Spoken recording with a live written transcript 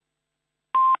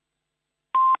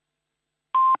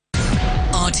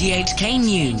RTHK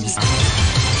News.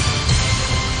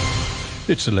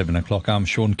 It's 11 o'clock. I'm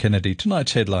Sean Kennedy.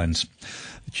 Tonight's headlines.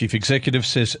 The chief executive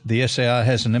says the SAR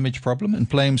has an image problem and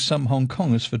blames some Hong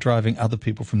Kongers for driving other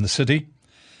people from the city.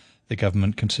 The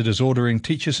government considers ordering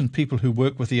teachers and people who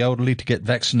work with the elderly to get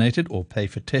vaccinated or pay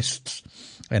for tests.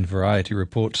 And Variety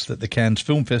reports that the Cannes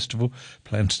Film Festival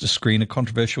plans to screen a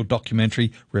controversial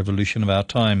documentary, Revolution of Our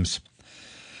Times.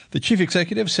 The chief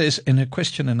executive says in a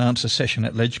question and answer session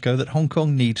at LegCo that Hong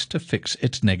Kong needs to fix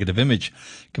its negative image,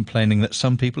 complaining that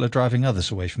some people are driving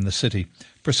others away from the city.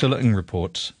 Priscilla Ng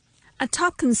reports. A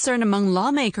top concern among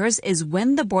lawmakers is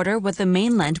when the border with the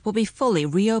mainland will be fully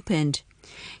reopened.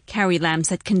 Carrie Lam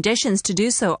said conditions to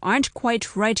do so aren't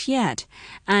quite right yet,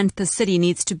 and the city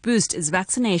needs to boost its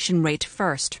vaccination rate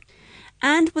first.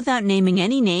 And without naming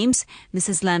any names,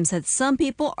 Mrs. Lam said some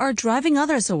people are driving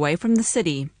others away from the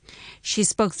city. She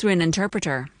spoke through an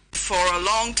interpreter. For a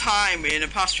long time, in the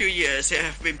past few years, there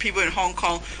have been people in Hong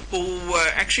Kong who were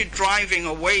actually driving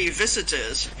away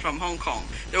visitors from Hong Kong.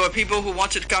 There were people who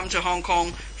wanted to come to Hong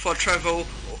Kong for travel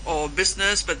or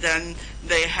business, but then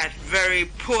they had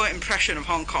very poor impression of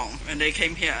Hong Kong when they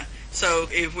came here. So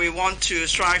if we want to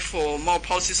strive for more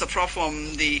policy support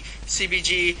from the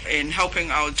CBG in helping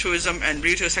our tourism and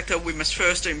retail sector, we must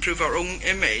first improve our own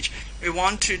image. We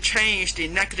want to change the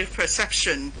negative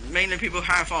perception mainly people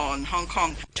have on Hong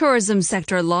Kong. Tourism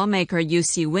sector lawmaker Yu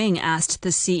Si-wing asked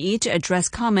the CE to address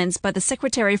comments by the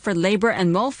Secretary for Labour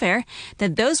and Welfare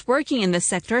that those working in the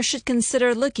sector should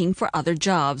consider looking for other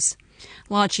jobs.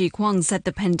 Lau Chi-kwong said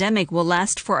the pandemic will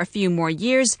last for a few more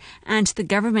years and the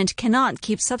government cannot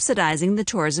keep subsidizing the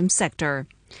tourism sector.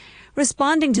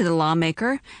 Responding to the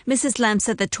lawmaker, Mrs. Lam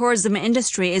said the tourism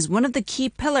industry is one of the key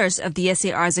pillars of the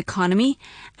SAR's economy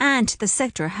and the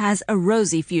sector has a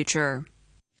rosy future.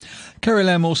 Carrie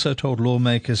Lam also told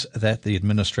lawmakers that the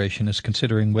administration is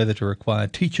considering whether to require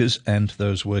teachers and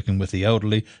those working with the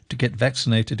elderly to get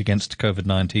vaccinated against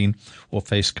COVID-19 or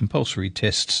face compulsory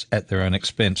tests at their own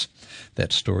expense.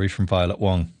 That story from Violet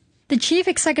Wong. The chief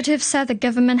executive said the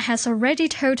government has already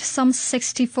told some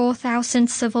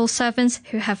 64,000 civil servants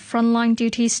who have frontline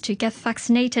duties to get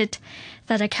vaccinated.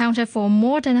 That accounted for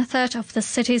more than a third of the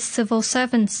city's civil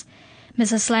servants.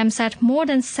 Mrs. Lam said more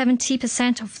than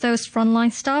 70% of those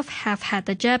frontline staff have had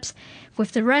the jabs,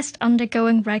 with the rest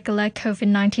undergoing regular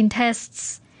COVID-19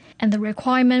 tests. And the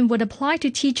requirement would apply to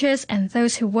teachers and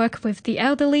those who work with the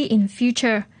elderly in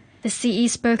future. The CE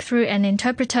spoke through an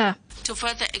interpreter. To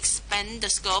further expand the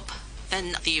scope,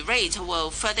 then the rate will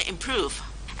further improve.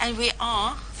 And we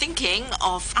are thinking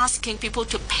of asking people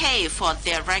to pay for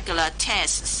their regular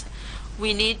tests.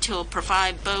 We need to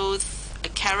provide both a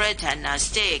carrot and a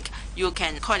stick. You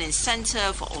can call an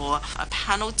incentive or a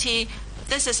penalty.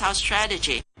 This is our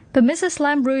strategy. But Mrs.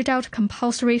 Lam ruled out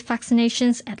compulsory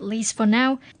vaccinations, at least for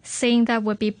now, saying that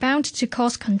would be bound to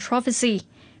cause controversy.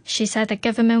 She said the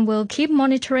government will keep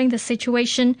monitoring the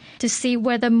situation to see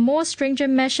whether more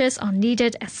stringent measures are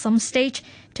needed at some stage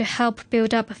to help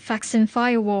build up a vaccine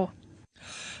firewall.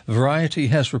 Variety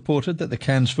has reported that the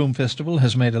Cannes Film Festival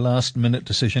has made a last-minute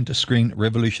decision to screen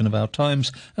Revolution of Our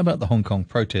Times about the Hong Kong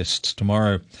protests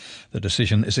tomorrow. The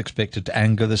decision is expected to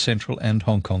anger the central and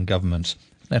Hong Kong governments.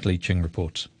 Natalie Ching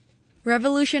reports.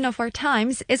 Revolution of Our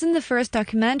Times isn't the first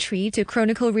documentary to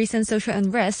chronicle recent social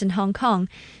unrest in Hong Kong.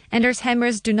 Anders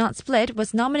Hammer's Do Not Split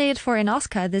was nominated for an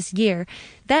Oscar this year.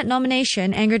 That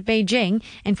nomination angered Beijing,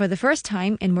 and for the first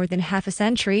time in more than half a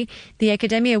century, the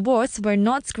Academy Awards were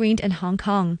not screened in Hong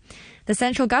Kong. The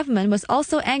central government was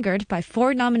also angered by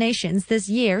 4 nominations this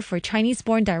year for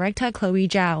Chinese-born director Chloe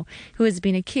Zhao, who has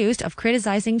been accused of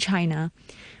criticizing China.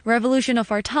 Revolution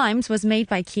of Our Times was made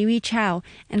by Kiwi Chow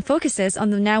and focuses on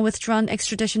the now withdrawn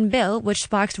extradition bill, which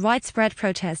sparked widespread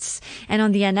protests, and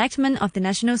on the enactment of the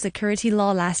national security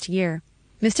law last year.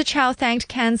 Mr. Chow thanked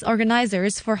Cannes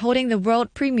organizers for holding the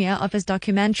world premiere of his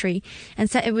documentary and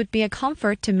said it would be a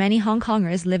comfort to many Hong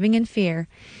Kongers living in fear.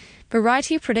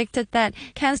 Variety predicted that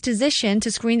Cannes' decision to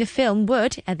screen the film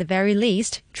would, at the very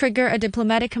least, trigger a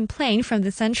diplomatic complaint from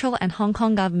the central and Hong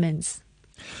Kong governments.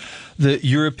 The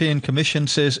European Commission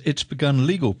says it's begun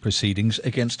legal proceedings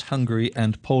against Hungary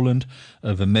and Poland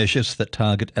over measures that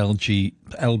target LBGT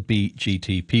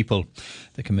people.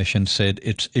 The Commission said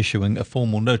it's issuing a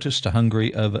formal notice to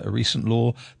Hungary over a recent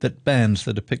law that bans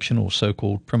the depiction or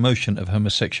so-called promotion of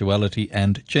homosexuality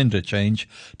and gender change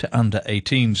to under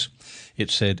 18s.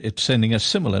 It said it's sending a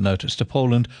similar notice to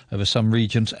Poland over some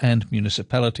regions and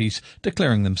municipalities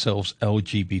declaring themselves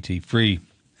LGBT-free.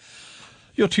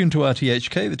 You're tuned to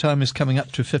RTHK. The time is coming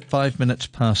up to 5 minutes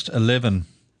past 11.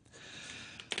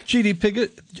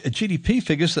 GDP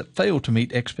figures that fail to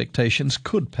meet expectations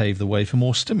could pave the way for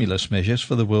more stimulus measures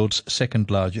for the world's second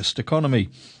largest economy.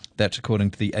 That's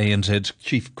according to the ANZ's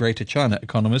chief Greater China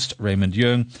economist, Raymond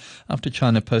Yeung, after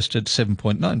China posted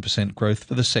 7.9% growth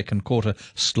for the second quarter,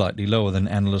 slightly lower than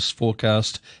analysts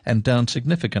forecast and down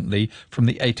significantly from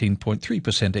the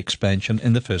 18.3% expansion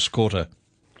in the first quarter.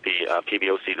 The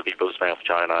PBOC, the People's Bank of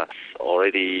China,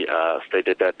 already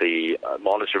stated that the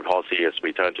monetary policy has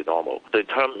returned to normal. The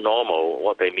term normal,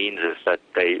 what they mean is that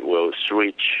they will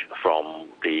switch from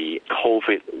the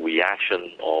COVID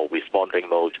reaction or responding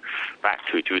mode back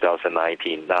to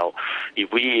 2019. Now,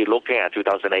 if we looking at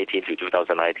 2018 to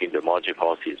 2019, the monetary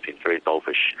policy has been very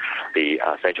dovish. The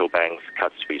central banks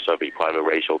cut reserve requirement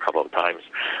ratio a couple of times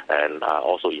and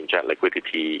also inject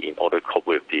liquidity in order to cope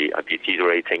with the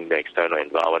deteriorating the external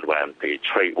environment when the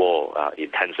trade war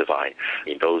intensified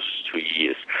in those 2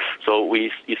 years. So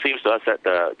it seems to us that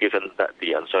given that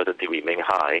the uncertainty remains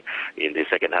high in the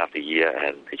second half of the year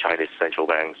and the Chinese central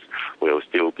banks will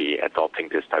still be adopting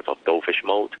this type of dovish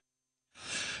mode.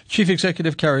 Chief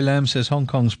Executive Carrie Lam says Hong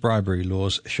Kong's bribery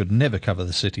laws should never cover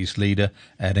the city's leader,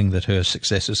 adding that her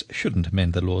successors shouldn't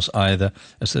amend the laws either,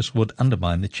 as this would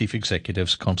undermine the Chief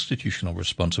Executive's constitutional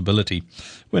responsibility.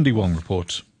 Wendy Wong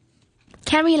reports.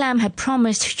 Carrie Lam had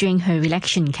promised during her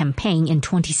election campaign in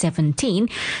 2017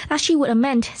 that she would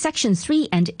amend Section 3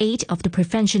 and 8 of the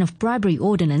Prevention of Bribery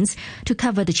Ordinance to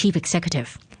cover the chief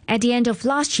executive. At the end of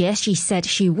last year, she said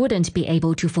she wouldn't be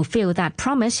able to fulfill that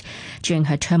promise during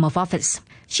her term of office.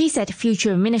 She said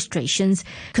future administrations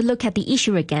could look at the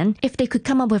issue again if they could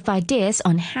come up with ideas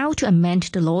on how to amend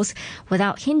the laws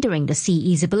without hindering the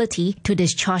CE's ability to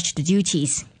discharge the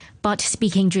duties. But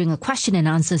speaking during a question and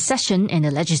answer session in the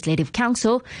Legislative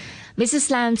Council, Mrs.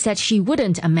 Lam said she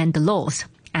wouldn't amend the laws,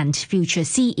 and future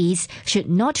CEs should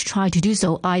not try to do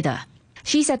so either.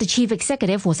 She said the chief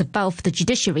executive was above the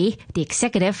judiciary, the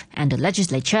executive and the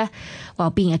legislature,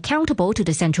 while being accountable to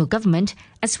the central government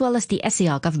as well as the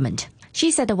SAR government.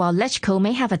 She said that while LegCo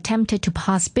may have attempted to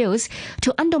pass bills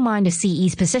to undermine the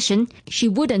CE's position, she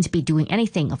wouldn't be doing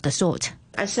anything of the sort.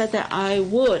 I said that I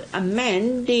would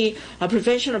amend the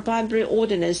Prevention of Bribery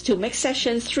Ordinance to make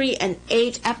Sections 3 and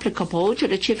 8 applicable to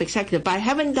the Chief Executive. But I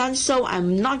haven't done so.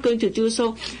 I'm not going to do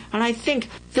so. And I think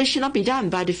this should not be done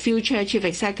by the future Chief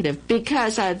Executive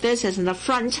because this is an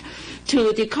affront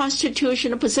to the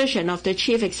constitutional position of the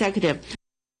Chief Executive.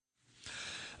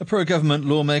 A pro-government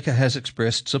lawmaker has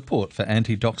expressed support for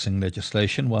anti-doxing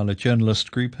legislation, while a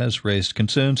journalist group has raised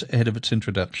concerns ahead of its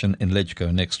introduction in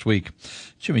LegCo next week.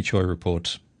 Jimmy Choi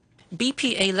reports.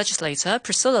 BPA legislator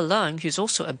Priscilla Leung, who's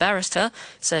also a barrister,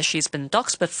 says she's been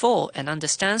doxed before and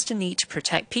understands the need to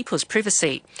protect people's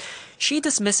privacy. She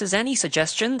dismisses any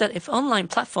suggestion that if online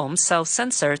platforms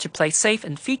self-censor to play safe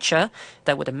in future,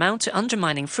 that would amount to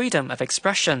undermining freedom of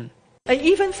expression.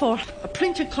 Even for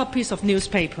printed copies of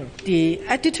newspaper, the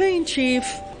editor-in-chief,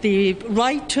 the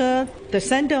writer, the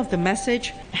sender of the message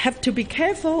have to be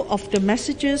careful of the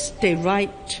messages they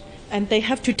write, and they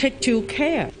have to take due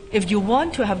care. If you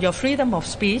want to have your freedom of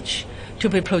speech to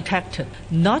be protected,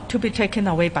 not to be taken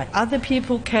away by other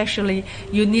people casually,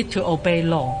 you need to obey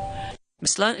law.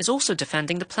 Ms. Leung is also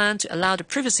defending the plan to allow the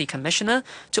Privacy Commissioner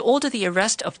to order the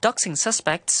arrest of doxing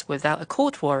suspects without a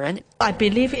court warrant. I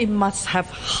believe it must have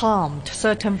harmed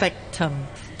certain victims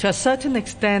to a certain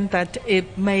extent that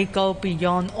it may go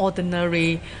beyond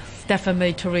ordinary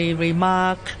defamatory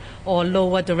remark or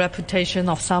lower the reputation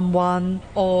of someone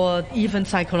or even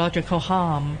psychological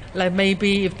harm. Like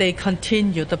maybe if they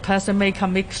continue, the person may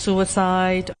commit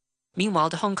suicide. Meanwhile,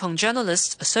 the Hong Kong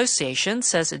Journalists Association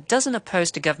says it doesn't oppose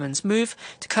the government's move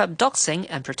to curb doxing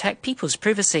and protect people's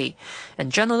privacy, and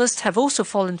journalists have also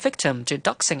fallen victim to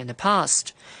doxing in the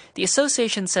past. The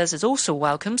association says it also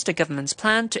welcomes the government's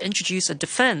plan to introduce a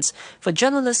defence for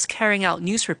journalists carrying out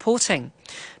news reporting.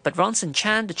 But Ronson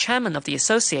Chan, the chairman of the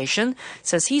association,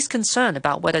 says he's concerned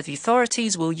about whether the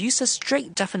authorities will use a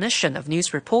strict definition of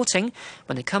news reporting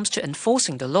when it comes to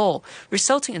enforcing the law,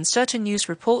 resulting in certain news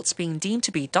reports being deemed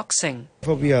to be doxing.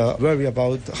 We are worried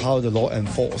about how the law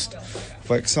enforced.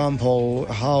 For example,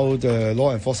 how the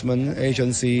law enforcement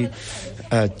agency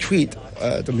treat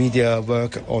the media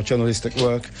work or journalistic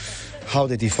work, how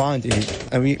they defined it.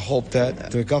 And we hope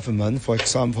that the government, for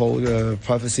example, the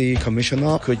Privacy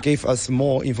Commissioner, could give us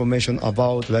more information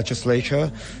about the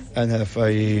legislature and have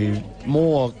a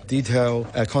more detailed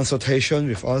consultation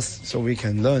with us so we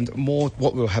can learn more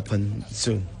what will happen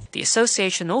soon. The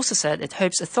association also said it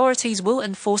hopes authorities will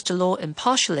enforce the law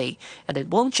impartially and it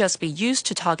won't just be used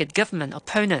to target government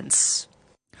opponents.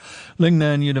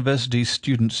 Lingnan University's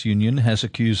Students' Union has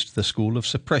accused the school of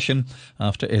suppression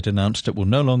after it announced it will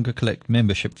no longer collect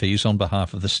membership fees on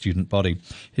behalf of the student body.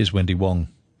 Here's Wendy Wong.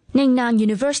 Ningnan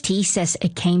University says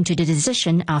it came to the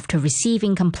decision after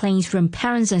receiving complaints from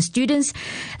parents and students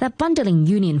that bundling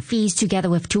union fees together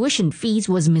with tuition fees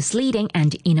was misleading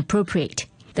and inappropriate.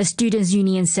 The Students'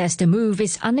 Union says the move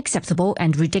is unacceptable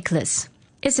and ridiculous.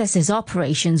 It says its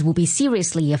operations will be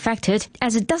seriously affected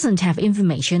as it doesn't have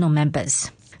information on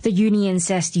members. The union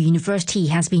says the university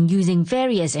has been using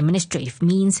various administrative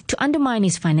means to undermine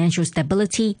its financial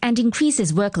stability and increase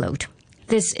its workload.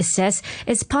 This, it says,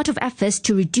 is part of efforts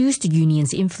to reduce the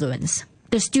union's influence.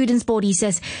 The students' body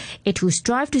says it will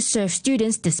strive to serve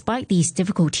students despite these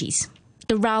difficulties.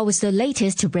 The row is the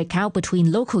latest to break out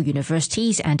between local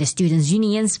universities and the students'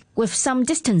 unions, with some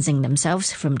distancing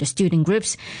themselves from the student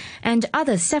groups and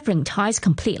others severing ties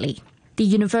completely. The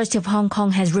University of Hong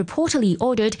Kong has reportedly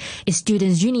ordered its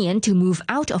students' union to move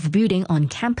out of a building on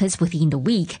campus within the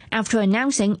week after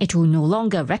announcing it will no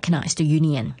longer recognize the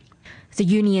union. The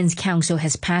union's council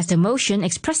has passed a motion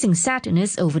expressing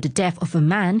sadness over the death of a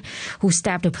man who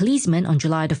stabbed a policeman on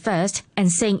July the 1st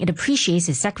and saying it appreciates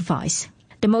his sacrifice.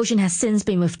 The motion has since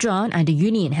been withdrawn and the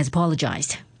union has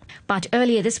apologized. But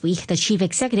earlier this week, the chief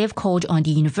executive called on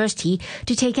the university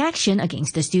to take action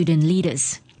against the student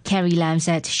leaders. Carrie Lam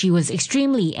said she was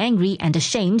extremely angry and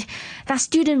ashamed that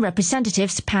student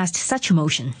representatives passed such a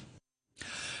motion.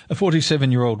 A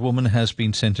 47-year-old woman has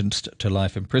been sentenced to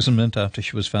life imprisonment after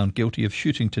she was found guilty of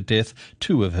shooting to death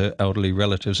two of her elderly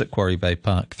relatives at Quarry Bay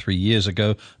Park 3 years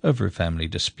ago over a family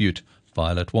dispute.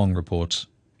 Violet Wong reports.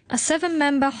 A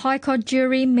 7-member High Court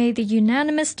jury made the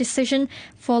unanimous decision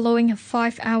following a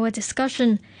 5-hour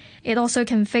discussion. It also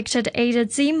convicted Ada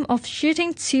Zim of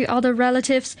shooting two other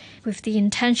relatives with the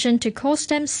intention to cause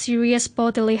them serious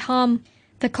bodily harm.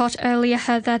 The court earlier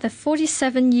heard that the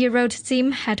 47-year-old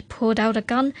Zim had pulled out a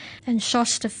gun and shot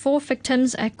the 4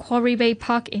 victims at Quarry Bay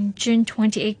Park in June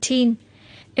 2018.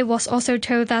 It was also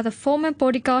told that the former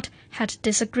bodyguard had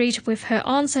disagreed with her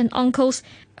aunts and uncles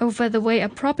over the way a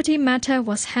property matter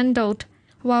was handled.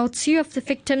 While 2 of the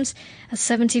victims, a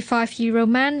 75-year-old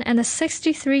man and a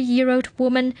 63-year-old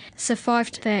woman,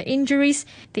 survived their injuries,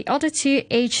 the other 2,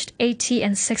 aged 80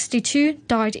 and 62,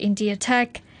 died in the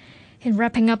attack. In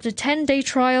wrapping up the 10-day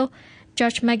trial,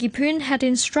 Judge Maggie Poon had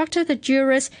instructed the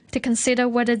jurors to consider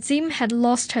whether Zim had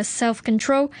lost her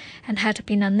self-control and had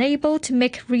been unable to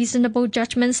make reasonable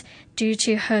judgments due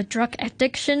to her drug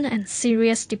addiction and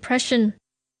serious depression.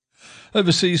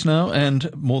 Overseas now,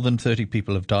 and more than 30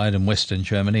 people have died in western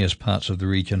Germany as parts of the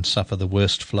region suffer the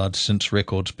worst floods since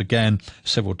records began.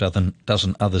 Several dozen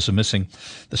others are missing.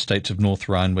 The states of North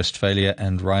Rhine-Westphalia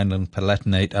and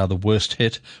Rhineland-Palatinate are the worst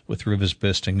hit, with rivers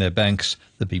bursting their banks.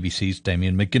 The BBC's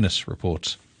Damien McGuinness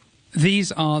reports.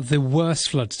 These are the worst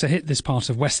floods to hit this part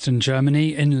of western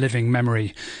Germany in living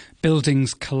memory.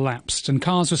 Buildings collapsed and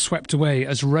cars were swept away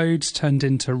as roads turned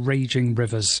into raging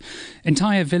rivers.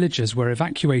 Entire villages were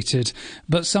evacuated,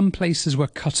 but some places were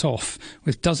cut off,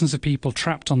 with dozens of people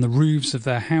trapped on the roofs of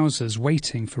their houses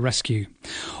waiting for rescue.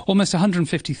 Almost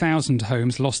 150,000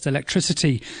 homes lost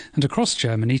electricity, and across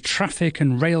Germany, traffic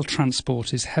and rail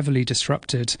transport is heavily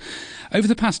disrupted. Over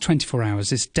the past 24 hours,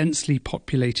 this densely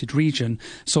populated region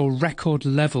saw record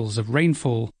levels of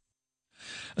rainfall.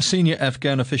 A senior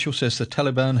Afghan official says the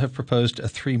Taliban have proposed a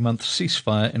 3-month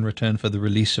ceasefire in return for the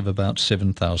release of about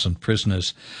 7,000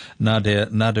 prisoners. Nadir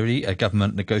Naderi, a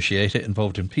government negotiator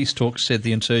involved in peace talks, said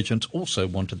the insurgents also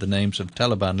wanted the names of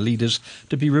Taliban leaders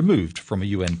to be removed from a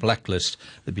UN blacklist.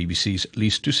 The BBC's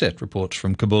Lise Doucette reports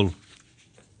from Kabul.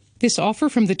 This offer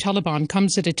from the Taliban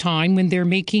comes at a time when they're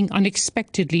making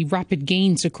unexpectedly rapid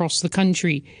gains across the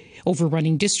country,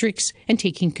 overrunning districts and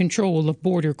taking control of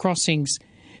border crossings.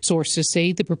 Sources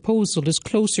say the proposal is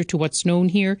closer to what's known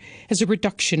here as a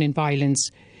reduction in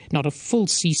violence, not a full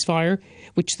ceasefire,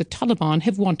 which the Taliban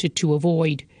have wanted to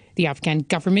avoid. The Afghan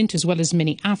government, as well as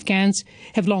many Afghans,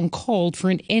 have long called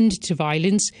for an end to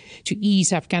violence to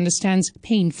ease Afghanistan's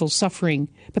painful suffering.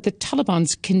 But the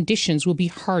Taliban's conditions will be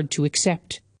hard to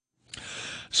accept.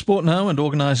 Sport now, and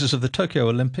organisers of the Tokyo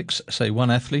Olympics say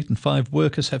 1 athlete and 5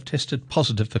 workers have tested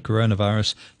positive for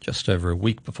coronavirus just over a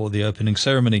week before the opening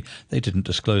ceremony. They didn't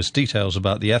disclose details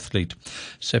about the athlete.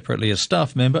 Separately, a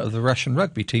staff member of the Russian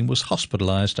rugby team was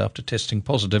hospitalised after testing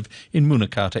positive in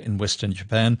Munakata in western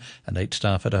Japan, and 8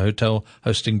 staff at a hotel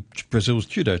hosting Brazil's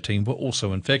judo team were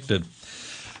also infected.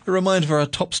 A reminder of our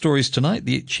top stories tonight.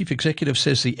 The Chief Executive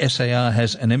says the SAR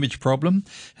has an image problem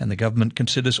and the government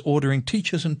considers ordering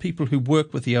teachers and people who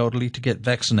work with the elderly to get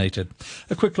vaccinated.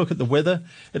 A quick look at the weather.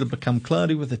 It'll become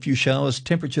cloudy with a few showers,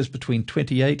 temperatures between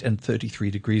 28 and 33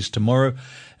 degrees tomorrow,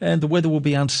 and the weather will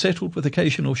be unsettled with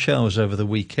occasional showers over the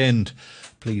weekend.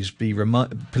 Please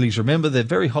remember the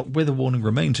very hot weather warning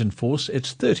remains in force.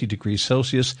 It's 30 degrees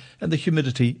Celsius and the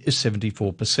humidity is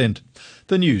 74%.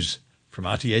 The news from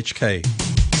RTHK.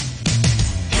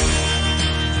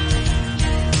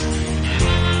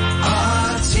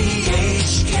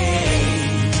 RTHK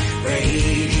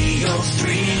Radio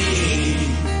 3.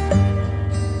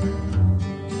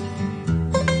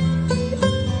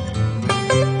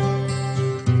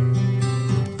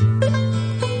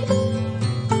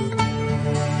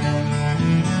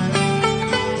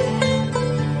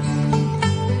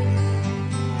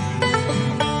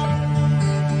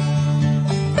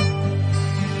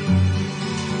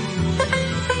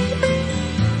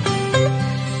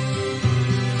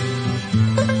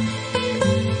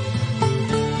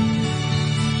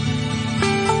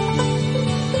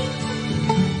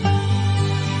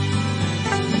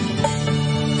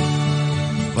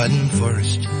 When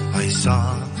first I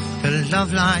saw the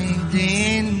love light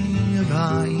in your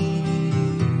eye,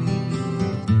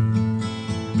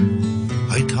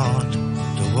 I thought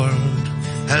the world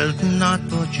held naught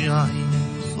but joy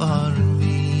for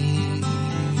me.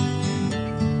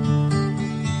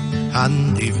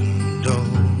 And even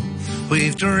though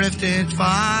we've drifted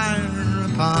far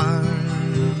apart,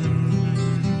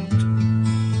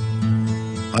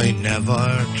 I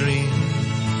never dreamed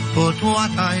but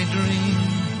what I dreamed.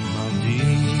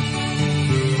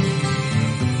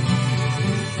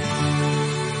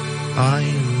 I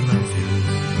love you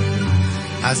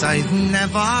as I've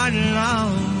never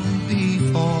loved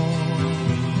before.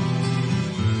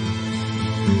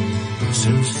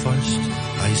 Since first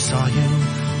I saw you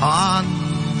on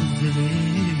the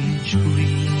village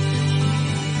green.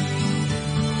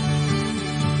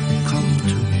 Come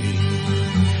to me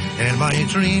in my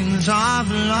dreams of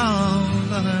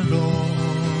love alone.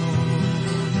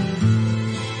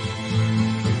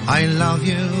 I love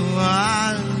you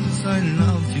as I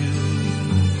loved you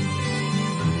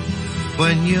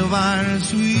when you were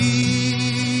sweet,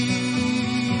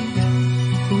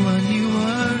 when you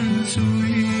were sweet,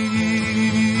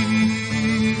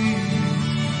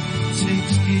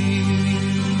 16.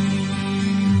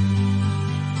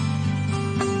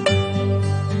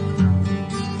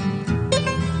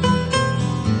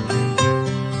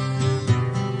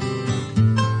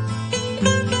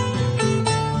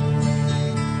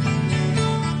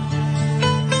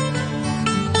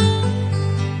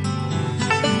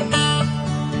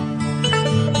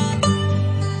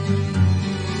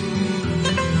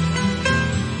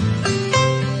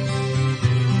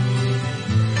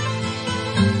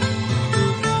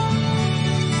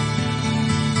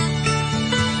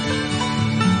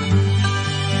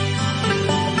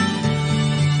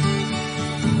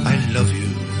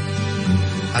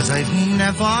 As I've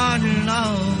never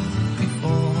loved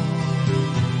before.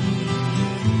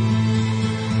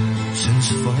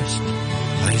 Since first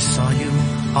I saw you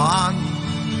on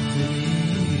the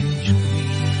village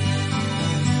green.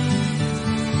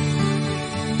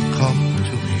 Come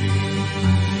to me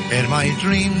in my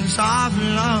dreams of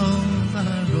love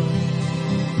alone.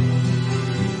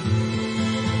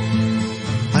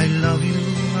 I love you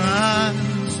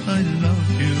as I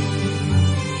love you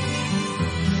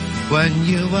when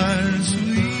you were sweet,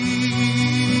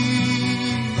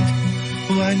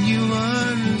 when you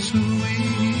were sweet,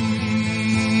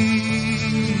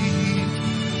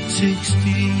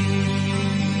 16.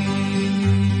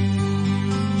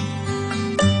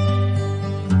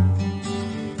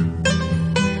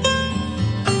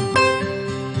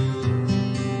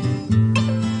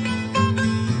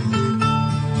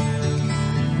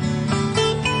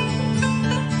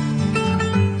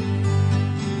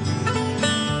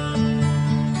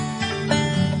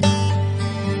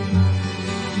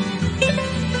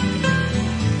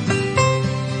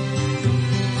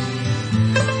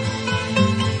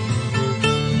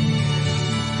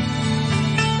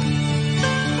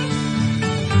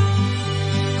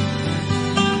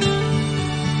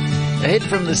 Hit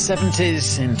from the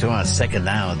 70s into our second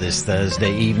hour this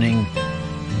Thursday evening.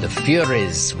 The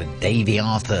Furies with Davey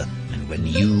Arthur and When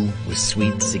You Were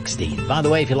Sweet 16. By the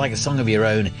way, if you like a song of your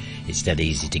own, it's dead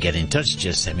easy to get in touch.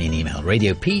 Just send me an email,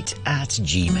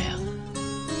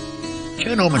 radiopete@gmail.com.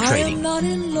 Joe Norman Trading. I am not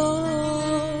in love,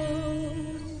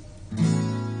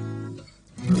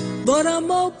 but I'm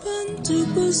open to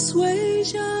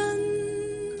persuasion.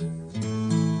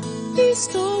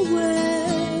 East or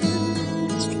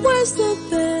west, Where's the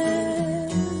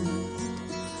best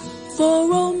for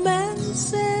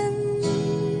romancing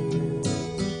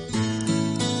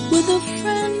with a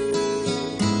friend?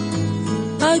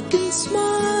 I can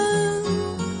smile,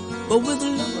 but with